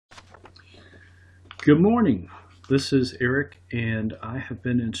Good morning. This is Eric, and I have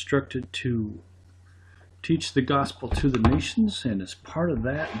been instructed to teach the gospel to the nations. And as part of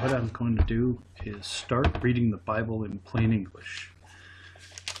that, what I'm going to do is start reading the Bible in plain English.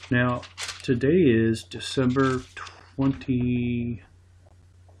 Now, today is December 20th,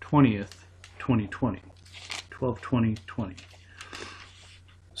 2020, 12/20/20.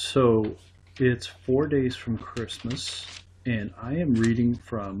 So it's 4 days from Christmas. And I am reading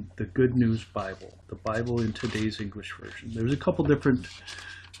from the Good News Bible, the Bible in today's English version. There's a couple different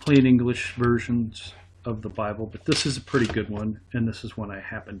plain English versions of the Bible, but this is a pretty good one, and this is one I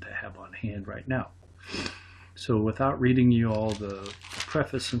happen to have on hand right now. So without reading you all the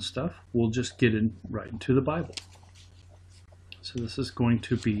preface and stuff, we'll just get right into the Bible. So this is going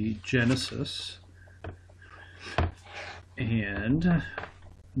to be Genesis and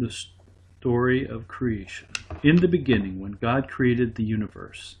the story of creation. In the beginning, when God created the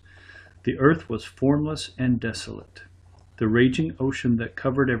universe, the earth was formless and desolate. The raging ocean that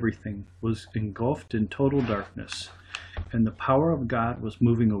covered everything was engulfed in total darkness, and the power of God was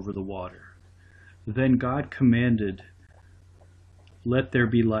moving over the water. Then God commanded, "Let there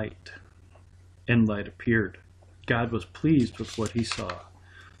be light," and light appeared. God was pleased with what he saw.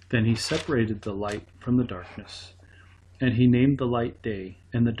 Then he separated the light from the darkness, and he named the light day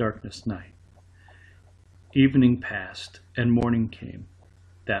and the darkness night. Evening passed, and morning came.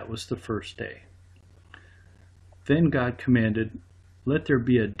 That was the first day. Then God commanded, "Let there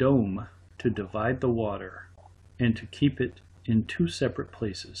be a dome to divide the water, and to keep it in two separate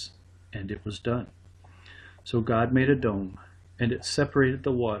places." And it was done. So God made a dome, and it separated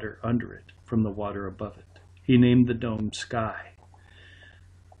the water under it from the water above it. He named the dome Sky.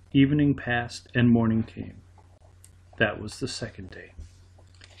 Evening passed, and morning came. That was the second day.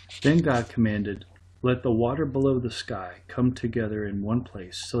 Then God commanded, "Let the water below the sky come together in one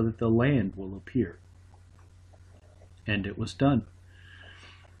place, so that the land will appear." And it was done.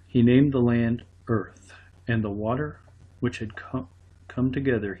 He named the land Earth, and the water which had come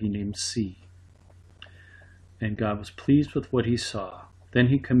together he named Sea. And God was pleased with what he saw. Then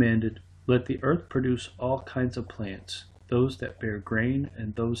he commanded, "Let the earth produce all kinds of plants, those that bear grain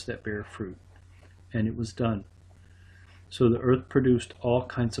and those that bear fruit." And it was done. So the earth produced all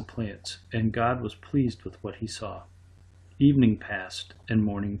kinds of plants, and God was pleased with what he saw. Evening passed, and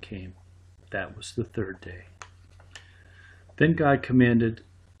morning came. That was the third day. Then God commanded,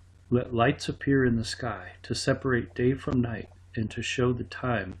 "Let lights appear in the sky to separate day from night, and to show the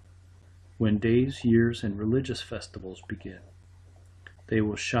time when days, years, and religious festivals begin. They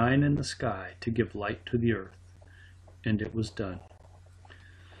will shine in the sky to give light to the earth." And it was done.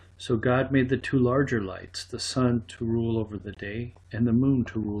 So God made the two larger lights, the sun to rule over the day, and the moon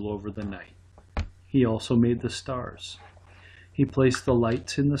to rule over the night. He also made the stars. He placed the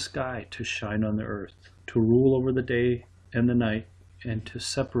lights in the sky to shine on the earth, to rule over the day and the night, and to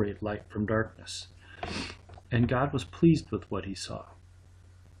separate light from darkness. And God was pleased with what he saw.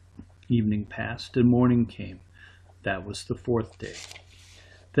 Evening passed, and morning came. That was the fourth day.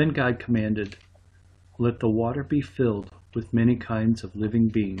 Then God commanded, "Let the water be filled with many kinds of living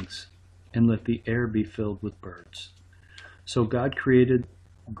beings, and let the air be filled with birds." So God created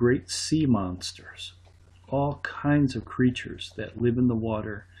great sea monsters, all kinds of creatures that live in the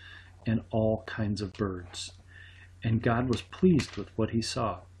water, and all kinds of birds. And God was pleased with what he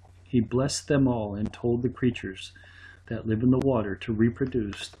saw. He blessed them all and told the creatures that live in the water to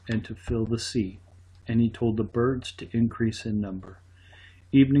reproduce and to fill the sea. And he told the birds to increase in number.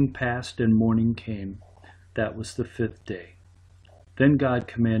 Evening passed, and morning came. That was the fifth day. Then God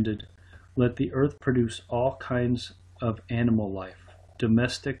commanded, "Let the earth produce all kinds of animal life,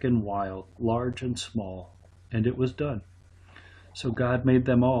 domestic and wild, large and small." And it was done. So God made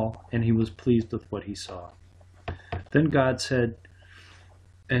them all, and he was pleased with what he saw. Then God said,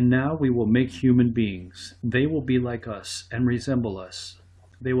 "And now we will make human beings. They will be like us and resemble us.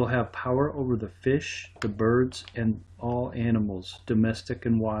 They will have power over the fish, the birds, and all animals, domestic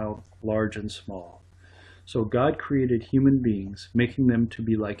and wild, large and small." So God created human beings, making them to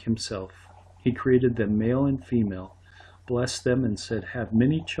be like himself. He created them male and female, blessed them, and said, "Have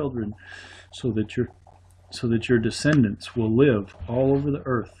many children, so that your descendants will live all over the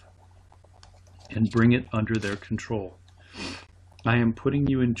earth and bring it under their control. I am putting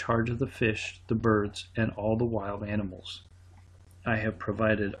you in charge of the fish, the birds, and all the wild animals. I have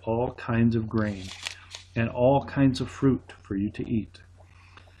provided all kinds of grain and all kinds of fruit for you to eat.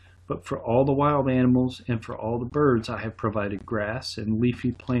 But for all the wild animals and for all the birds I have provided grass and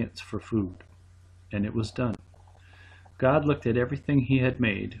leafy plants for food." And it was done. God looked at everything he had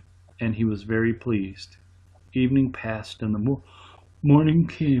made, and he was very pleased. Evening passed, and the morning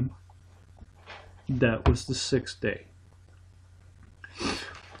came. That was the sixth day.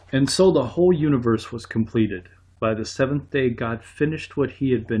 And so the whole universe was completed. By the seventh day, God finished what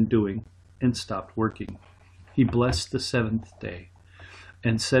he had been doing and stopped working. He blessed the seventh day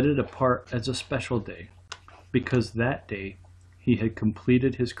and set it apart as a special day, because that day he had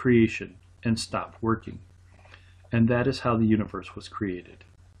completed his creation and stopped working. And that is how the universe was created.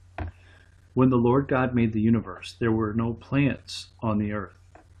 When the Lord God made the universe, there were no plants on the earth,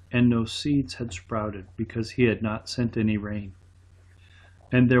 and no seeds had sprouted, because he had not sent any rain.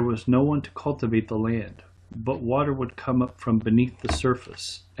 And there was no one to cultivate the land, but water would come up from beneath the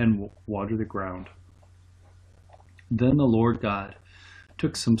surface and water the ground. Then the Lord God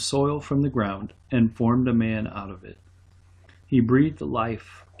took some soil from the ground and formed a man out of it. He breathed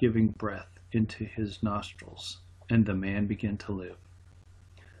life-giving breath into his nostrils, and the man began to live.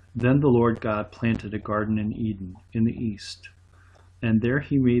 Then the Lord God planted a garden in Eden in the east, and there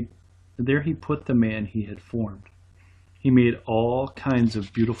he put the man he had formed. He made all kinds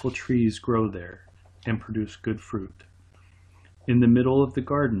of beautiful trees grow there and produce good fruit. In the middle of the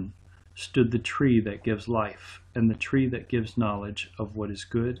garden stood the tree that gives life and the tree that gives knowledge of what is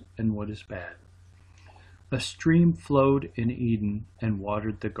good and what is bad. A stream flowed in Eden and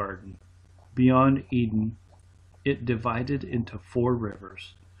watered the garden. Beyond Eden, it divided into 4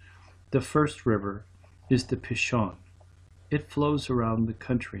 rivers. The first river is the Pishon. It flows around the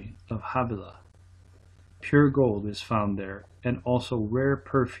country of Havilah. Pure gold is found there, and also rare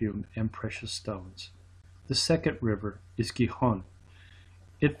perfume and precious stones. The second river is Gihon.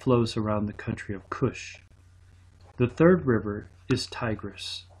 It flows around the country of Cush. The third river is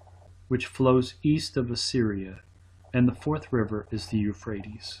Tigris, which flows east of Assyria, and the fourth river is the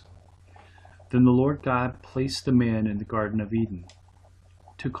Euphrates. Then the Lord God placed the man in the Garden of Eden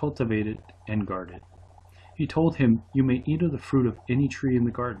to cultivate it and guard it. He told him, "You may eat of the fruit of any tree in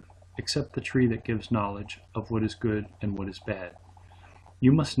the garden, except the tree that gives knowledge of what is good and what is bad.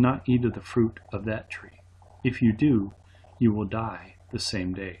 You must not eat of the fruit of that tree. If you do, you will die the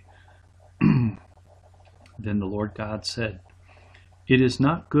same day." Then the Lord God said, "It is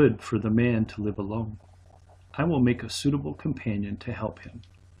not good for the man to live alone. I will make a suitable companion to help him."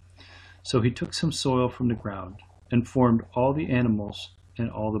 So he took some soil from the ground and formed all the animals and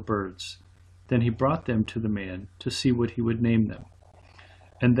all the birds. Then he brought them to the man to see what he would name them.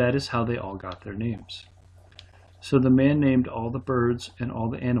 And that is how they all got their names. So the man named all the birds and all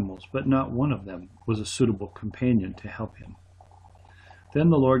the animals, but not one of them was a suitable companion to help him. Then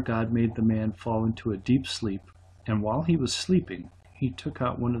the Lord God made the man fall into a deep sleep, and while he was sleeping, he took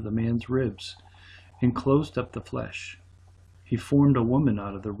out one of the man's ribs and closed up the flesh. He formed a woman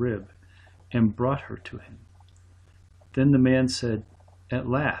out of the rib and brought her to him. Then the man said, "At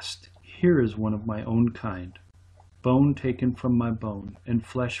last, here is one of my own kind, bone taken from my bone and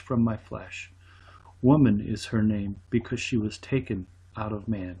flesh from my flesh. Woman is her name, because she was taken out of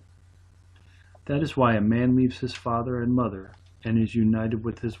man. That is why a man leaves his father and mother and is united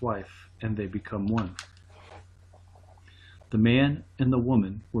with his wife, and they become one." The man and the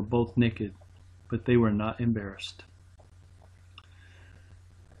woman were both naked, but they were not embarrassed.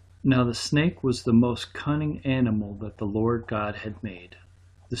 Now the snake was the most cunning animal that the Lord God had made.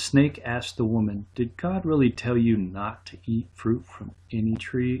 The snake asked the woman, "Did God really tell you not to eat fruit from any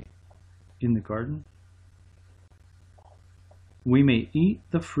tree in the garden?" "We may eat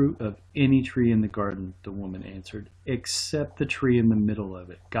the fruit of any tree in the garden," the woman answered, "except the tree in the middle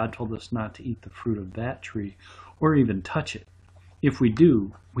of it. God told us not to eat the fruit of that tree or even touch it. If we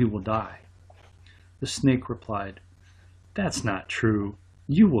do, we will die." The snake replied, "That's not true.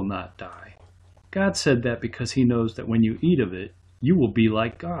 You will not die. God said that because he knows that when you eat of it, you will be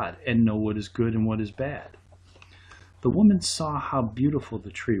like God and know what is good and what is bad." The woman saw how beautiful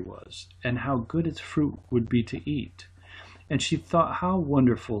the tree was and how good its fruit would be to eat, and she thought how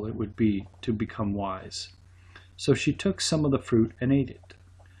wonderful it would be to become wise. So she took some of the fruit and ate it.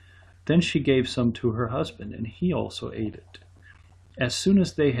 Then she gave some to her husband, and he also ate it. As soon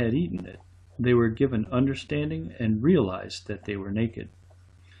as they had eaten it, they were given understanding and realized that they were naked.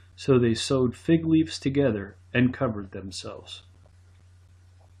 So they sewed fig leaves together and covered themselves.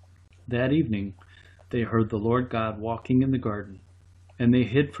 That evening they heard the Lord God walking in the garden, and they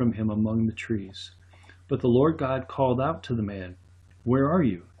hid from him among the trees. But the Lord God called out to the man, "Where are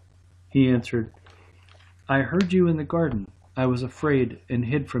you?" He answered, "I heard you in the garden. I was afraid and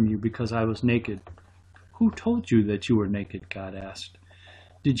hid from you because I was naked." "Who told you that you were naked?" God asked.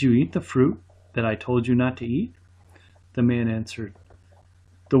 "Did you eat the fruit that I told you not to eat?" The man answered,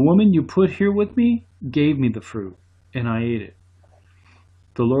 "The woman you put here with me gave me the fruit, and I ate it."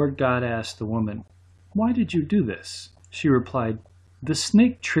 The Lord God asked the woman, "Why did you do this?" She replied, "The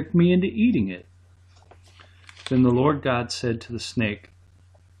snake tricked me into eating it." Then the Lord God said to the snake,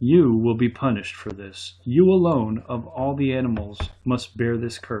 "You will be punished for this. You alone of all the animals must bear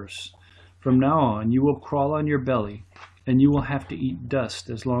this curse. From now on you will crawl on your belly, and you will have to eat dust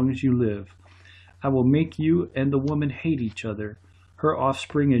as long as you live. I will make you and the woman hate each other. Her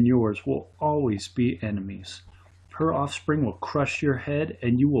offspring and yours will always be enemies. Her offspring will crush your head,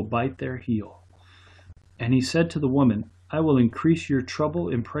 and you will bite their heel." And he said to the woman, "I will increase your trouble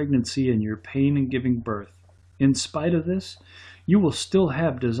in pregnancy and your pain in giving birth. In spite of this, you will still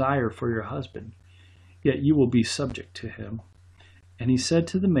have desire for your husband, yet you will be subject to him." And he said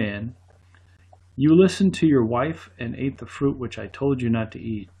to the man, "You listened to your wife and ate the fruit which I told you not to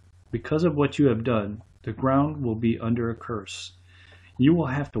eat. Because of what you have done, the ground will be under a curse. You will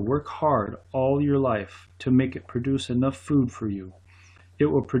have to work hard all your life to make it produce enough food for you. It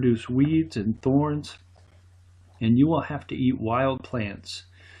will produce weeds and thorns, and you will have to eat wild plants.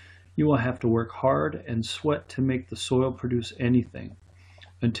 You will have to work hard and sweat to make the soil produce anything,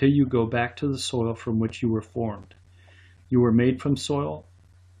 until you go back to the soil from which you were formed. You were made from soil,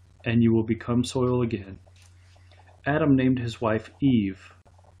 and you will become soil again." Adam named his wife Eve,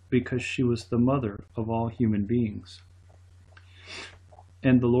 because she was the mother of all human beings.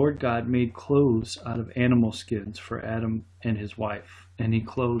 And the Lord God made clothes out of animal skins for Adam and his wife, and he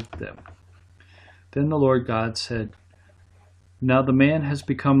clothed them. Then the Lord God said, "Now the man has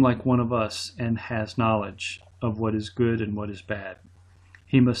become like one of us and has knowledge of what is good and what is bad.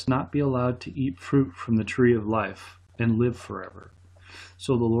 He must not be allowed to eat fruit from the tree of life and live forever."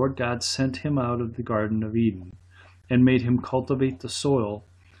 So the Lord God sent him out of the Garden of Eden and made him cultivate the soil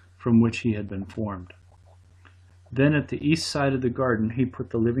from which he had been formed. Then at the east side of the garden he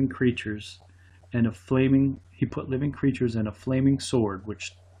put living creatures and a flaming sword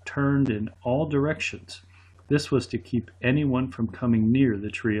which turned in all directions. This was to keep anyone from coming near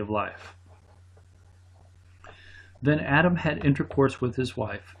the tree of life. Then Adam had intercourse with his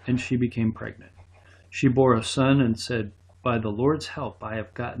wife, and she became pregnant. She bore a son and said, "By the Lord's help I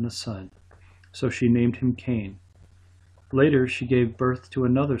have gotten a son." So she named him Cain. Later she gave birth to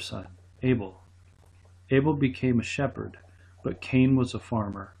another son, Abel. Abel became a shepherd, but Cain was a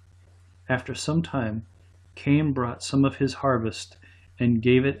farmer. After some time, Cain brought some of his harvest and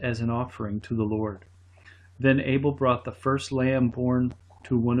gave it as an offering to the Lord. Then Abel brought the first lamb born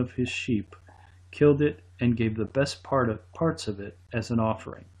to one of his sheep, killed it, and gave the best parts of it as an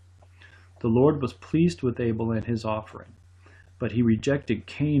offering. The Lord was pleased with Abel and his offering, but he rejected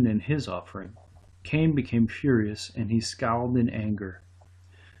Cain and his offering. Cain became furious, and he scowled in anger.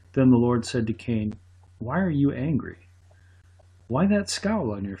 Then the Lord said to Cain, "Why are you angry? Why that scowl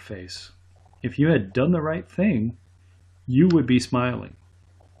on your face? If you had done the right thing, you would be smiling.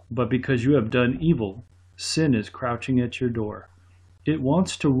 But because you have done evil, sin is crouching at your door. It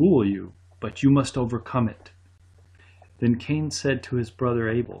wants to rule you, but you must overcome it." Then Cain said to his brother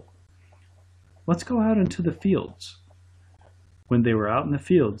Abel, "Let's go out into the fields." When they were out in the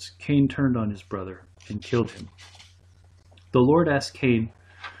fields, Cain turned on his brother and killed him. The Lord asked Cain,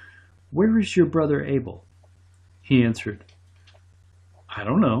 "Where is your brother Abel?" He answered, "I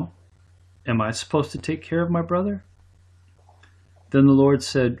don't know. Am I supposed to take care of my brother?" Then the Lord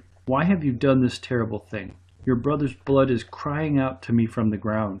said, "Why have you done this terrible thing? Your brother's blood is crying out to me from the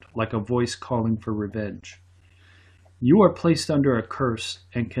ground, like a voice calling for revenge. You are placed under a curse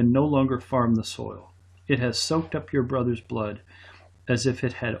and can no longer farm the soil. It has soaked up your brother's blood, as if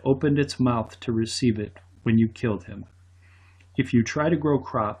it had opened its mouth to receive it when you killed him. If you try to grow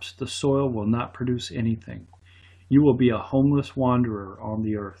crops, the soil will not produce anything. You will be a homeless wanderer on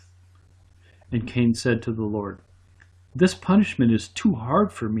the earth." And Cain said to the Lord, "This punishment is too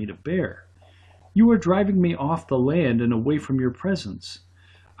hard for me to bear. You are driving me off the land and away from your presence.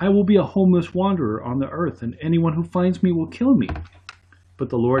 I will be a homeless wanderer on the earth, and anyone who finds me will kill me." But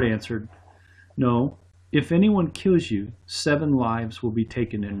the Lord answered, "No, if anyone kills you, 7 lives will be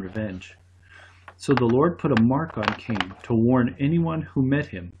taken in revenge." So the Lord put a mark on Cain to warn anyone who met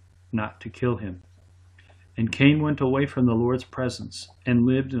him not to kill him. And Cain went away from the Lord's presence and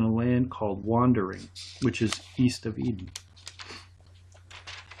lived in a land called Wandering, which is east of Eden.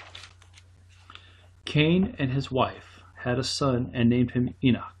 Cain and his wife had a son and named him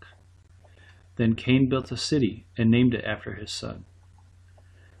Enoch. Then Cain built a city and named it after his son.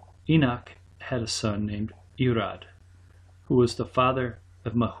 Enoch had a son named Irad, who was the father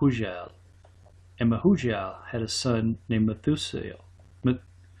of Mehujael, and Mehujael had a son named Methusael,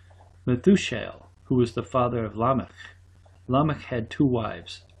 who was the father of Lamech. Lamech had 2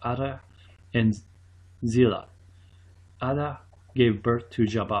 wives, Ada and Zillah. Ada gave birth to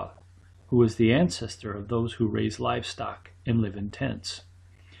Jabal, who was the ancestor of those who raise livestock and live in tents.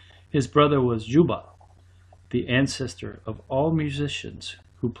 His brother was Jubal. the ancestor of all musicians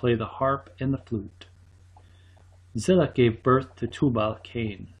who play the harp and the flute. Zillah gave birth to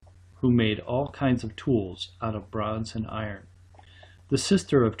Tubal-Cain, who made all kinds of tools out of bronze and iron. The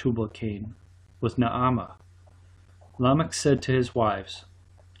sister of Tubal-Cain was Naamah. Lamech said to his wives,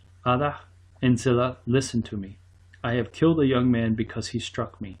 Adah and Zillah, listen to me. I have killed a young man because he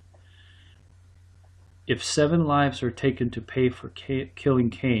struck me. If 7 lives are taken to pay for killing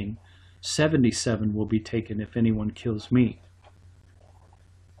Cain, 77 will be taken if anyone kills me.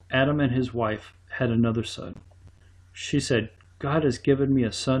 Adam and his wife had another son. She said, God has given me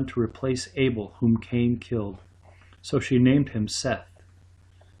a son to replace Abel, whom Cain killed. So she named him Seth.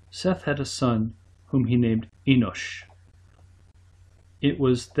 Seth had a son whom he named Enosh. It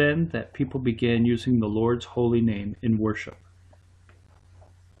was then that people began using the Lord's holy name in worship.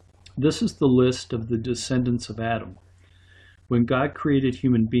 This is the list of the descendants of Adam. When God created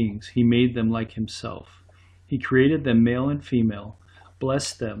human beings, he made them like himself. He created them male and female,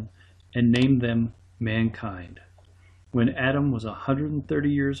 blessed them, and named them mankind. When Adam was 130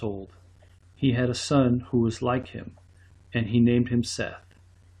 years old, he had a son who was like him, and he named him Seth.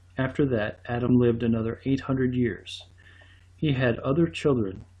 After that, Adam lived another 800 years. He had other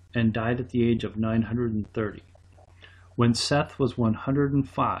children and died at the age of 930. When Seth was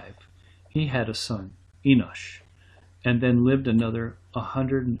 105, he had a son, Enosh, and then lived another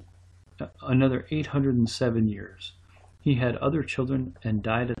 807 years. He had other children and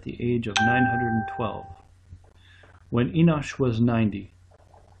died at the age of 912. When Enosh was 90,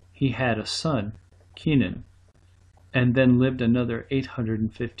 he had a son, Kenan, and then lived another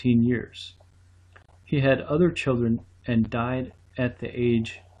 815 years. He had other children and died at the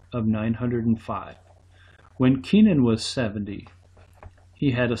age of 905. When Kenan was 70,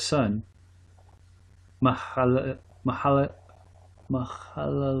 he had a son, Mahalalel,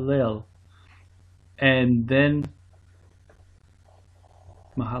 and then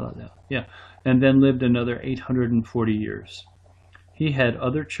lived another 840 years. He had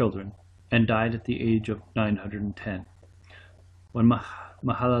other children and died at the age of 910. When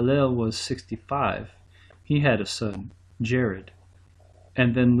Mahalalel was 65, he had a son, Jared,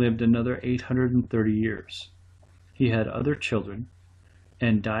 and then lived another 830 years. He had other children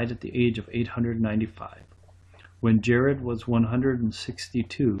and died at the age of 895. When Jared was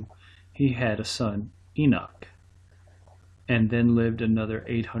 162, he had a son, Enoch, and then lived another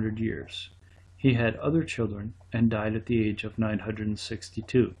 800 years. He had other children and died at the age of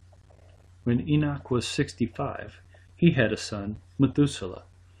 962. When Enoch was 65, he had a son, Methuselah.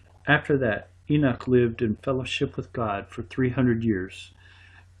 After that, Enoch lived in fellowship with God for 300 years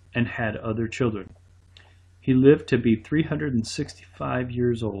and had other children. He lived to be 365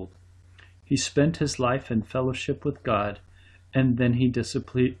 years old. He spent his life in fellowship with God, and then he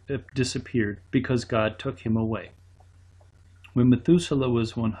disappeared because God took him away. When Methuselah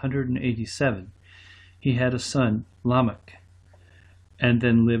was 187, he had a son, Lamech, and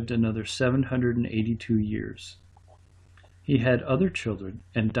then lived another 782 years. He had other children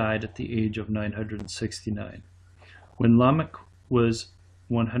and died at the age of 969. When Lamech was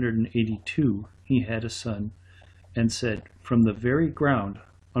 182, he had a son and said, From the very ground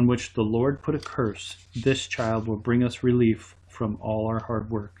on which the Lord put a curse, this child will bring us relief from all our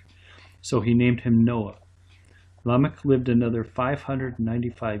hard work. So he named him Noah. Lamech lived another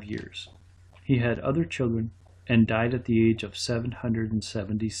 595 years. He had other children and died at the age of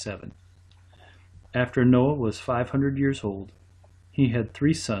 777. After Noah was 500 years old, he had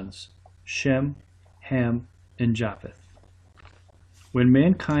 3 sons, Shem, Ham, and Japheth. When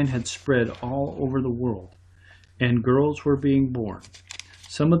mankind had spread all over the world, and girls were being born,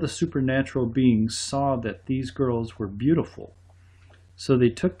 some of the supernatural beings saw that these girls were beautiful, so they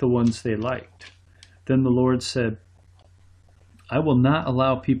took the ones they liked. Then the Lord said, I will not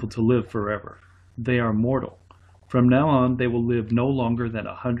allow people to live forever. They are mortal. From now on, they will live no longer than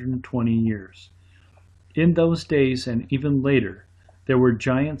 120 years. In those days and even later, there were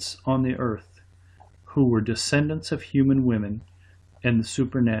giants on the earth who were descendants of human women and the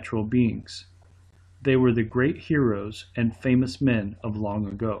supernatural beings. They were the great heroes and famous men of long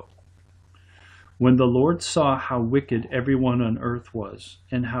ago. When the Lord saw how wicked everyone on earth was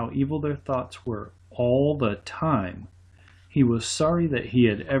and how evil their thoughts were all the time, he was sorry that he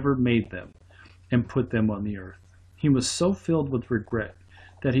had ever made them and put them on the earth. He was so filled with regret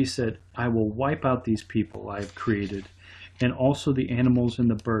that he said, I will wipe out these people I have created, and also the animals and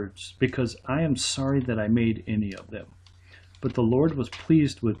the birds, because I am sorry that I made any of them. But the Lord was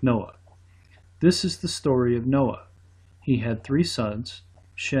pleased with Noah. This is the story of Noah. He had 3 sons,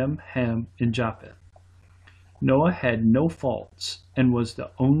 Shem, Ham, and Japheth. Noah had no faults and was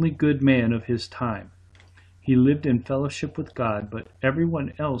the only good man of his time. He lived in fellowship with God, but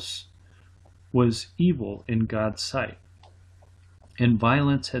everyone else was evil in God's sight, and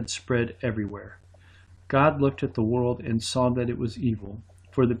violence had spread everywhere. God looked at the world and saw that it was evil,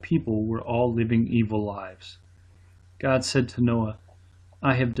 for the people were all living evil lives. God said to Noah,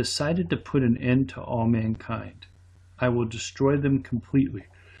 I have decided to put an end to all mankind. I will destroy them completely,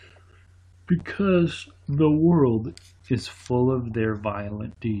 because the world is full of their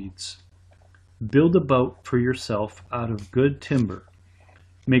violent deeds. Build a boat for yourself out of good timber.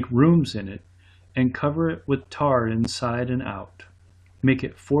 Make rooms in it, and cover it with tar inside and out. Make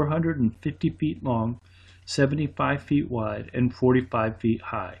it 450 feet long, 75 feet wide, and 45 feet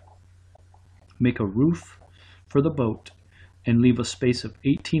high. Make a roof for the boat, and leave a space of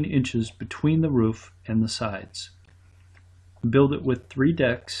 18 inches between the roof and the sides. Build it with 3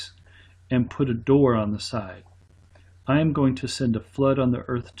 decks, and put a door on the side. I am going to send a flood on the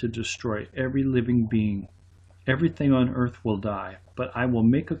earth to destroy every living being. Everything on earth will die, but I will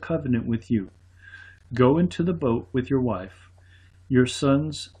make a covenant with you. Go into the boat with your wife, your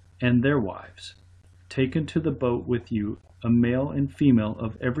sons and their wives. Take into the boat with you a male and female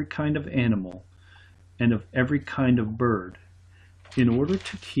of every kind of animal and of every kind of bird, in order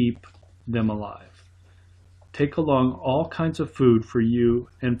to keep them alive. Take along all kinds of food for you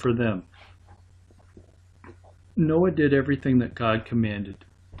and for them. Noah did everything that God commanded.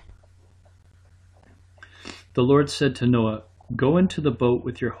 The Lord said to Noah, Go into the boat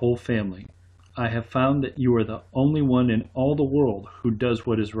with your whole family. I have found that you are the only one in all the world who does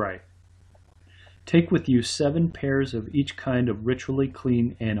what is right. Take with you 7 pairs of each kind of ritually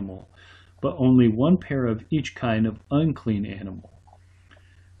clean animal, but only 1 pair of each kind of unclean animal.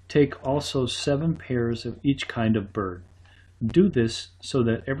 Take also 7 pairs of each kind of bird. Do this so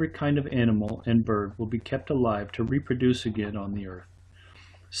that every kind of animal and bird will be kept alive to reproduce again on the earth.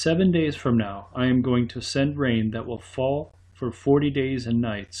 7 days from now, I am going to send rain that will fall for 40 days and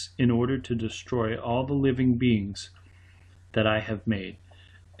nights in order to destroy all the living beings that I have made.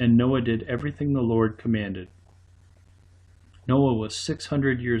 And Noah did everything the Lord commanded. Noah was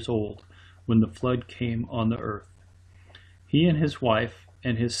 600 years old when the flood came on the earth. He and his wife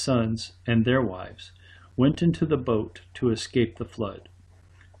and his sons and their wives went into the boat to escape the flood.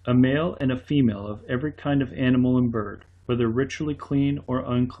 A male and a female of every kind of animal and bird, whether ritually clean or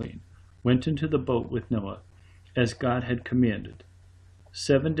unclean, went into the boat with Noah, as God had commanded.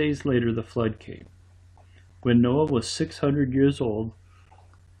 7 days later the flood came. When Noah was 600 years old,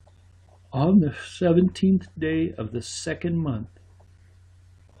 on the 17th day of the 2nd month,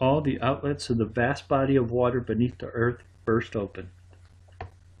 all the outlets of the vast body of water beneath the earth burst open.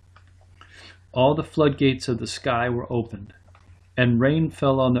 All the floodgates of the sky were opened, and rain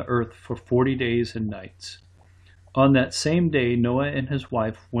fell on the earth for 40 days and nights. On that same day Noah and his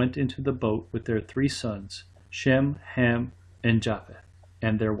wife went into the boat with their 3 sons, Shem, Ham, and Japheth,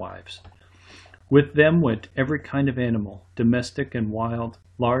 and their wives. With them went every kind of animal, domestic and wild,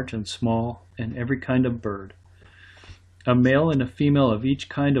 large and small, and every kind of bird. A male and a female of each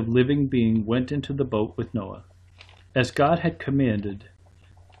kind of living being went into the boat with Noah, as God had commanded.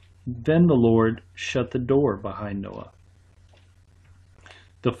 Then the Lord shut the door behind Noah.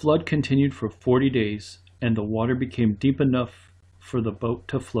 The flood continued for 40 days, and the water became deep enough for the boat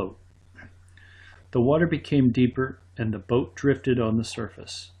to float. The water became deeper, and the boat drifted on the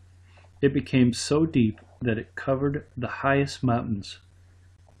surface. It became so deep that it covered the highest mountains.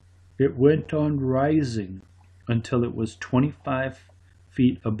 It went on rising until it was 25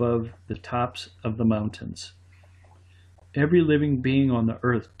 feet above the tops of the mountains. Every living being on the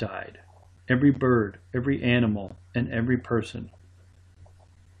earth died, every bird, every animal, and every person.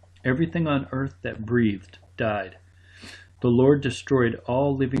 Everything on earth that breathed died. The Lord destroyed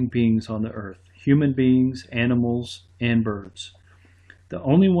all living beings on the earth, human beings, animals, and birds. The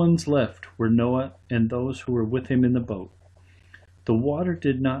only ones left were Noah and those who were with him in the boat. The water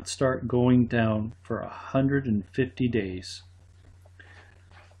did not start going down for 150 days.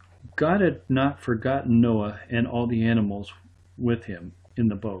 God had not forgotten Noah and all the animals with him in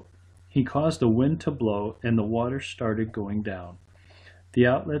the boat. He caused a wind to blow, and the water started going down. The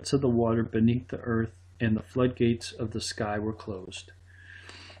outlets of the water beneath the earth and the floodgates of the sky were closed.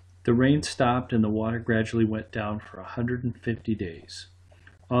 The rain stopped, and the water gradually went down for 150 days.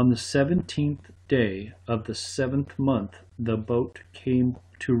 On the 17th day of the 7th month, the boat came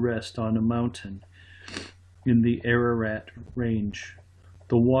to rest on a mountain in the Ararat range.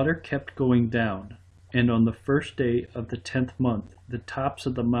 The water kept going down, and on the first day of the 10th month, the tops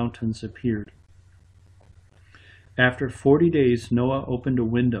of the mountains appeared. After 40 days, Noah opened a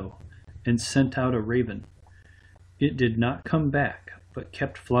window and sent out a raven. It did not come back, but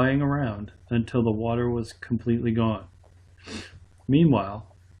kept flying around until the water was completely gone. Meanwhile,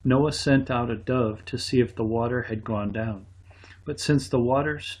 Noah sent out a dove to see if the water had gone down. But since the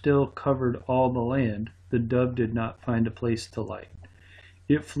water still covered all the land, the dove did not find a place to light.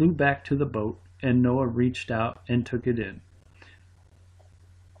 It flew back to the boat, and Noah reached out and took it in.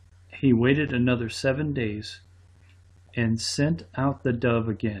 He waited another 7 days and sent out the dove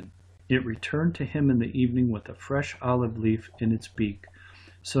again. It returned to him in the evening with a fresh olive leaf in its beak.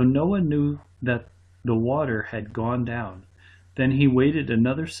 So Noah knew that the water had gone down. Then he waited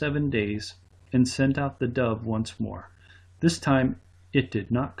another 7 days and sent out the dove once more. This time it did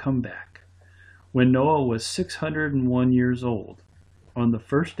not come back. When Noah was 601 years old, on the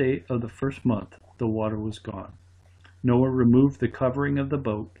first day of the first month, the water was gone. Noah removed the covering of the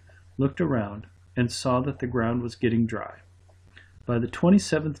boat, looked around, and saw that the ground was getting dry. By the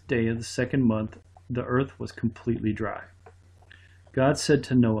 27th day of the second month, the earth was completely dry. God said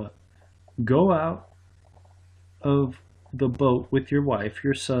to Noah, "Go out of the boat with your wife,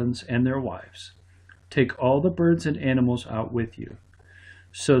 your sons, and their wives. Take all the birds and animals out with you,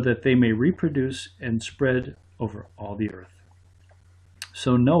 so that they may reproduce and spread over all the earth."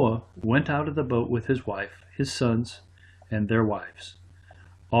 So Noah went out of the boat with his wife, his sons, and their wives.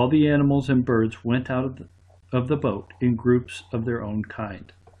 All the animals and birds went out of the boat in groups of their own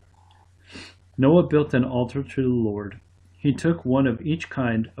kind. Noah built an altar to the Lord. He took one of each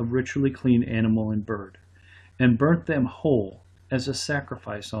kind of ritually clean animal and bird, and burnt them whole as a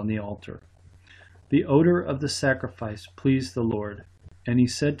sacrifice on the altar. The odor of the sacrifice pleased the Lord, and he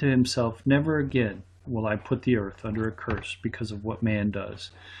said to himself, "Never again will I put the earth under a curse because of what man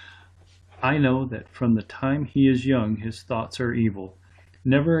does. I know that from the time he is young his thoughts are evil.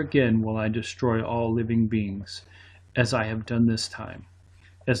 Never again will I destroy all living beings, as I have done this time.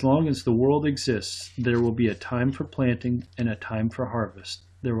 As long as the world exists, there will be a time for planting and a time for harvest.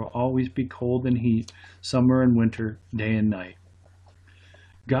 There will always be cold and heat, summer and winter, day and night."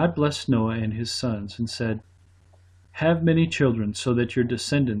 God blessed Noah and his sons and said, "Have many children so that your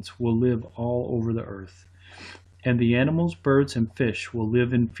descendants will live all over the earth, and the animals, birds, and fish will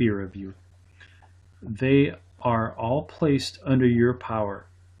live in fear of you. They are all placed under your power.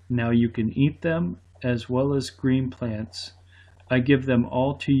 Now you can eat them as well as green plants. I give them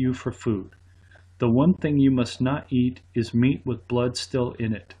all to you for food. The one thing you must not eat is meat with blood still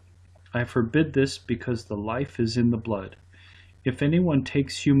in it. I forbid this because the life is in the blood. If anyone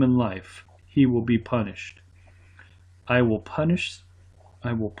takes human life, he will be punished. I will punish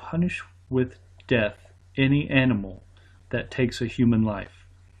with death any animal that takes a human life.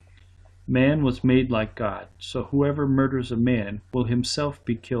 Man was made like God, so whoever murders a man will himself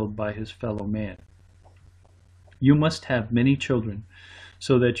be killed by his fellow man. You must have many children,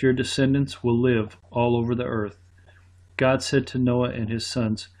 so that your descendants will live all over the earth." God said to Noah and his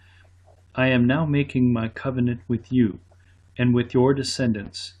sons, "I am now making my covenant with you, and with your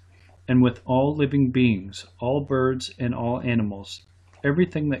descendants, and with all living beings, all birds and all animals,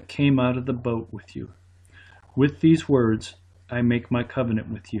 everything that came out of the boat with you. With these words I make my covenant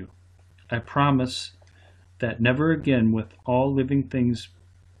with you. I promise that never again will all living things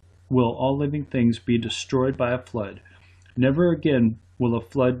be destroyed by a flood. Never again will a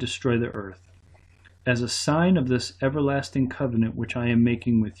flood destroy the earth. As a sign of this everlasting covenant which I am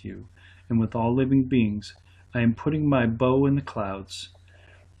making with you and with all living beings, I am putting my bow in the clouds.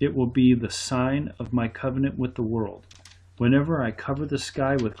 It will be the sign of my covenant with the world. Whenever I cover the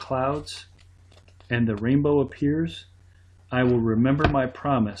sky with clouds and the rainbow appears, I will remember my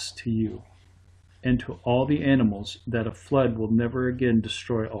promise to you and to all the animals that a flood will never again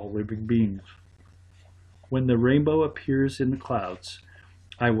destroy all living beings. When the rainbow appears in the clouds,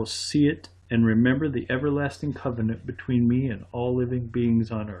 I will see it and remember the everlasting covenant between me and all living beings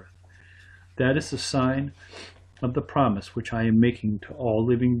on earth. That is the sign of the promise which I am making to all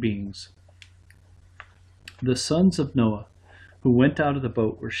living beings." The sons of Noah who went out of the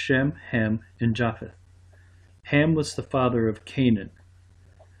boat were Shem, Ham, and Japheth. Ham was the father of Canaan.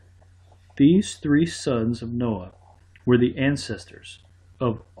 These three sons of Noah were the ancestors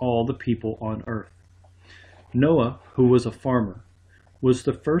of all the people on earth. Noah, who was a farmer, was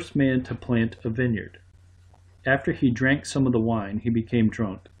the first man to plant a vineyard. After he drank some of the wine, he became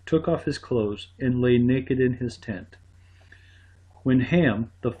drunk, took off his clothes, and lay naked in his tent. When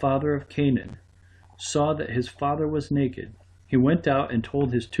Ham, the father of Canaan, saw that his father was naked, he went out and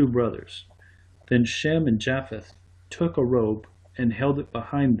told his two brothers. Then Shem and Japheth took a robe and held it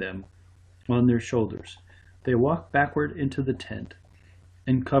behind them on their shoulders. They walked backward into the tent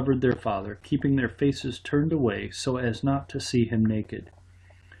and covered their father, keeping their faces turned away so as not to see him naked.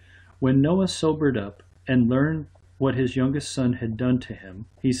 When Noah sobered up and learned what his youngest son had done to him,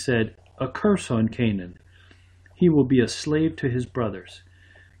 he said, "A curse on Canaan. He will be a slave to his brothers.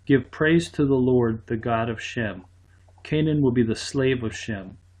 Give praise to the Lord, the God of Shem. Canaan will be the slave of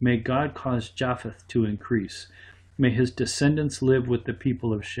Shem. May God cause Japheth to increase. May his descendants live with the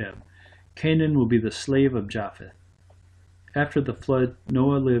people of Shem. Canaan will be the slave of Japheth." After the flood,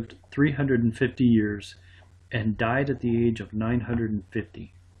 Noah lived 350 years and died at the age of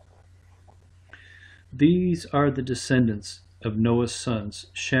 950. These are the descendants of Noah's sons,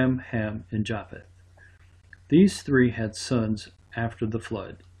 Shem, Ham, and Japheth. These three had sons after the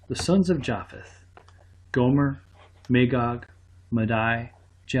flood. The sons of Japheth: Gomer, Magog, Madai,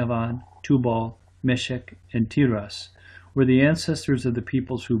 Javan, Tubal, Meshech, and Tiras were the ancestors of the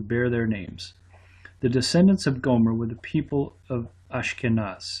peoples who bear their names. The descendants of Gomer were the people of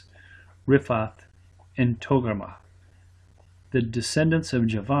Ashkenaz, Riphath, and Togarmah. The descendants of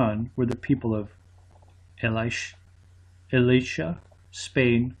Javan were the people of Elisha,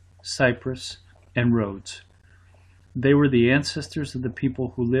 Spain, Cyprus, and Rhodes. They were the ancestors of the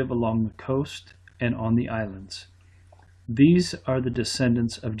people who live along the coast and on the islands. These are the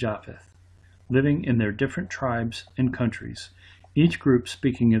descendants of Japheth, living in their different tribes and countries, each group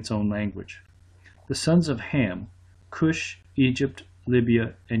speaking its own language. The sons of Ham, Cush, Egypt,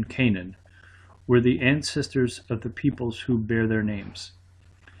 Libya, and Canaan, were the ancestors of the peoples who bear their names.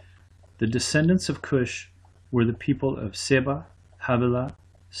 The descendants of Cush were the people of Seba, Havilah,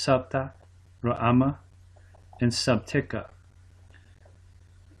 Sabta, Raama, and Sabteka.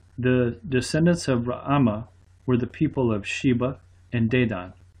 The descendants of Raama were the people of Sheba and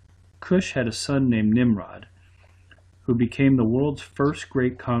Dedan. Cush had a son named Nimrod, who became the world's first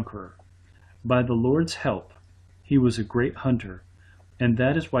great conqueror. By the Lord's help, he was a great hunter, and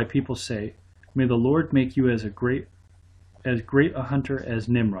that is why people say, "May the Lord make you as great a hunter as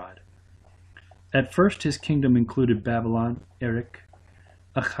Nimrod." At first his kingdom included Babylon, Erech,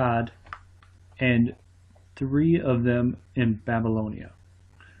 Akkad, and 3 of them in Babylonia.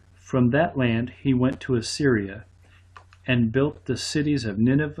 From that land he went to Assyria and built the cities of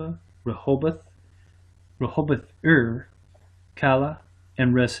Nineveh, Rehoboth-ir, Calah,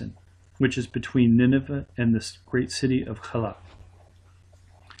 and Resen, which is between Nineveh and the great city of Calah.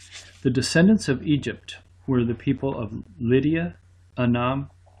 The descendants of Egypt were the people of Lydia, Anam,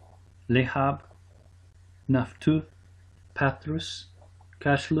 Lehab, Naphtuh, Pathrus,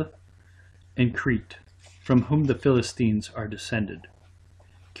 Casluh, and Crete, from whom the Philistines are descended.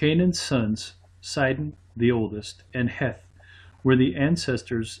 Canaan's sons, Sidon, the oldest, and Heth, were the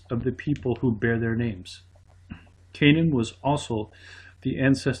ancestors of the people who bear their names. Canaan was also the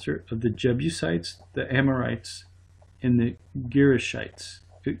ancestor of the Jebusites, the Amorites, and the Girgashites,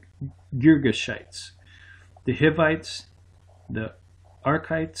 the Hivites, the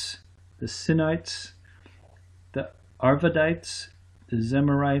Arkites, the Sinites, the Arvadites, the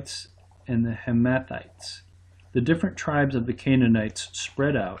Zemarites, and the Hamathites. The different tribes of the Canaanites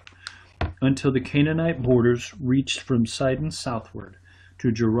spread out until the Canaanite borders reached from Sidon southward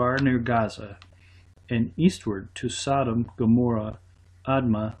to Gerar near Gaza, and eastward to Sodom, Gomorrah,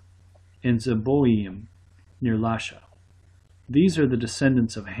 Admah, and Zeboiim near Lasha. These are the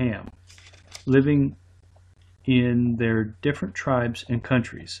descendants of Ham, living in their different tribes and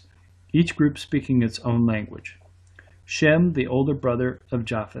countries, each group speaking its own language. Shem, the older brother of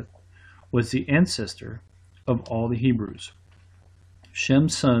Japheth, was the ancestor of all the Hebrews.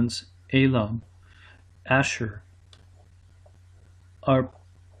 Shem's sons, Elam, Asher,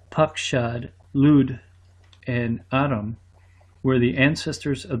 Arpachshad, Lud, and Aram, were the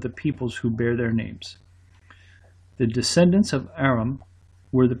ancestors of the peoples who bear their names. The descendants of Aram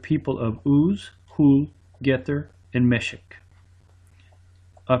were the people of Uz, Hul, Gether, and Meshech.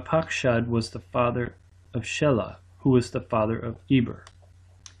 Arpachshad was the father of Shelah, who was the father of Eber.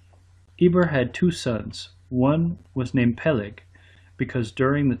 Eber had 2 sons. One was named Peleg, because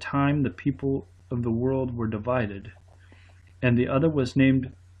during the time the people of the world were divided, and the other was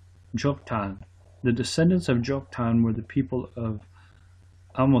named Joktan. The descendants of Joktan were the people of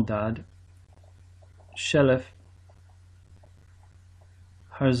Almodad, Sheleph,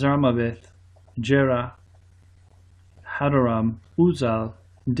 Hazarmaveth, Jerah, Hadoram, Uzal,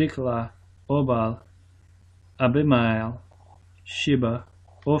 Diklah, Obal, Abimael, Sheba,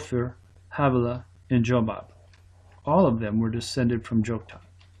 Ophir, Havilah, and Jobab. All of them were descended from Joktan.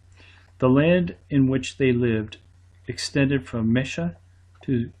 The land in which they lived extended from Mesha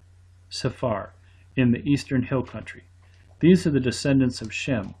to Sephar in the eastern hill country. These are the descendants of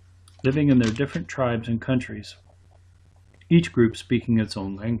Shem, living in their different tribes and countries, each group speaking its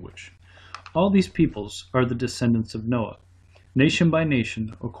own language. All these peoples are the descendants of Noah, nation by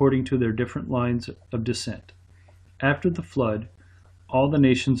nation, according to their different lines of descent. After the flood, all the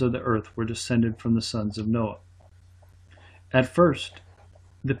nations of the earth were descended from the sons of Noah. At first,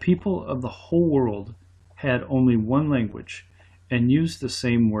 the people of the whole world had only one language and used the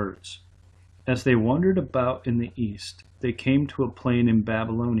same words. As they wandered about in the east, they came to a plain in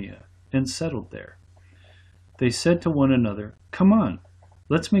Babylonia and settled there. They said to one another, "Come on,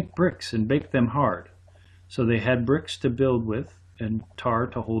 let's make bricks and bake them hard." So they had bricks to build with and tar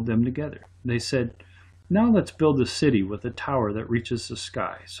to hold them together. They said, "Now let's build a city with a tower that reaches the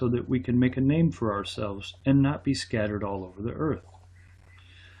sky, so that we can make a name for ourselves and not be scattered all over the earth."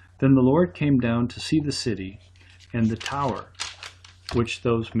 Then the Lord came down to see the city and the tower which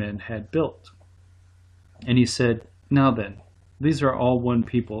those men had built. And he said, "Now then, these are all one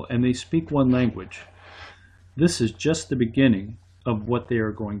people, and they speak one language. This is just the beginning of what they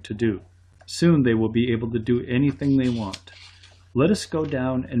are going to do. Soon they will be able to do anything they want. Let us go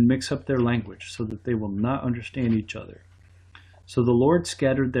down and mix up their language so that they will not understand each other." So the Lord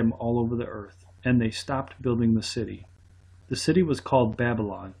scattered them all over the earth, and they stopped building the city. The city was called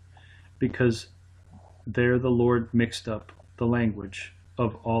Babylon, because there the Lord mixed up the language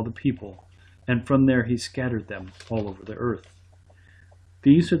of all the people, and from there he scattered them all over the earth.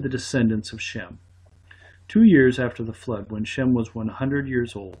 These are the descendants of Shem. 2 years after the flood, when Shem was 100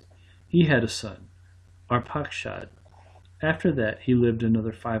 years old, he had a son, Arpachshad. After that he lived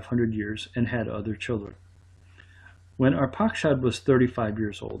another 500 years and had other children. When Arpachshad was 35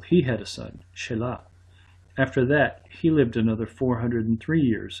 years old, he had a son, Shelah. After that he lived another 403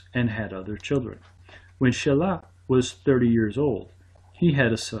 years and had other children. When Shelah was 30 years old, he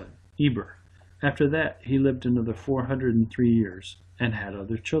had a son, Eber. After that he lived another 403 years and had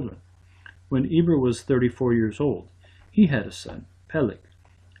other children. When Eber was 34 years old, he had a son, Peleg.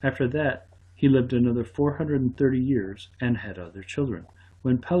 After that he lived another 430 years and had other children.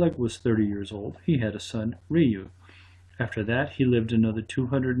 When Peleg was 30 years old, he had a son, Reu. After that he lived another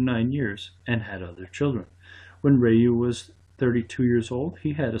 209 years and had other children. When Reu was 32 years old,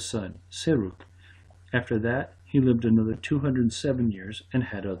 he had a son, Serug. After that he lived another 207 years and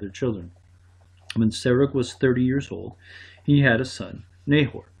had other children. When Serug was 30 years old, he had a son,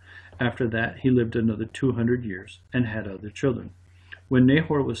 Nahor. After that he lived another 200 years and had other children. When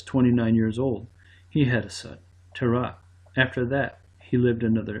Nahor was 29 years old, he had a son, Terah. After that he lived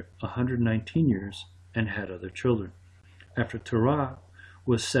another 119 years and had other children. After Terah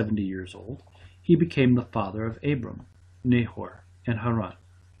was 70 years old, he became the father of Abram, Nahor, and Haran.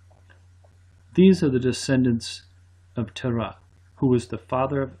 These are the descendants of Terah, who was the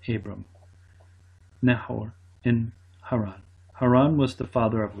father of Abram, Nahor, and Haran. Haran was the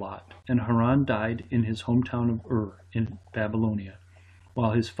father of Lot, and Haran died in his hometown of Ur in Babylonia,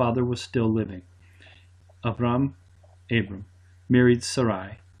 while his father was still living. Abram married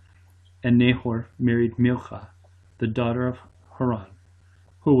Sarai, and Nahor married Milcah, the daughter of Haran,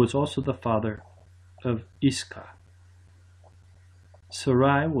 who was also the father of Iscah.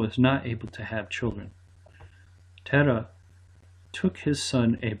 Sarai was not able to have children. Terah took his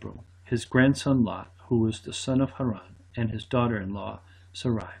son Abram, his grandson Lot, who was the son of Haran, and his daughter-in-law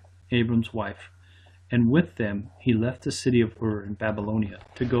Sarai, Abram's wife, and with them he left the city of Ur in Babylonia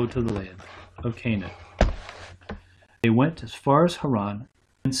to go to the land of Canaan. They went as far as Haran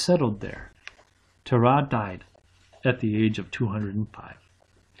and settled there. Terah died at the age of 205.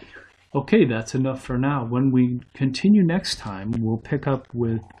 Okay, that's enough for now. When we continue next time, we'll pick up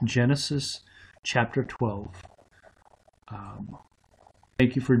with Genesis chapter 12.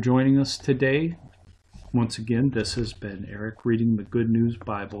 Thank you for joining us today. Once again, this has been Eric reading the Good News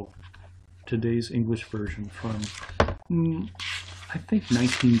Bible, today's English version from, I think,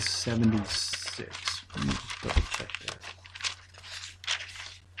 1976. Let me just double check that.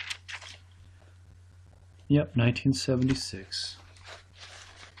 Yep, 1976.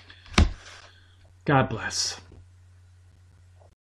 God bless.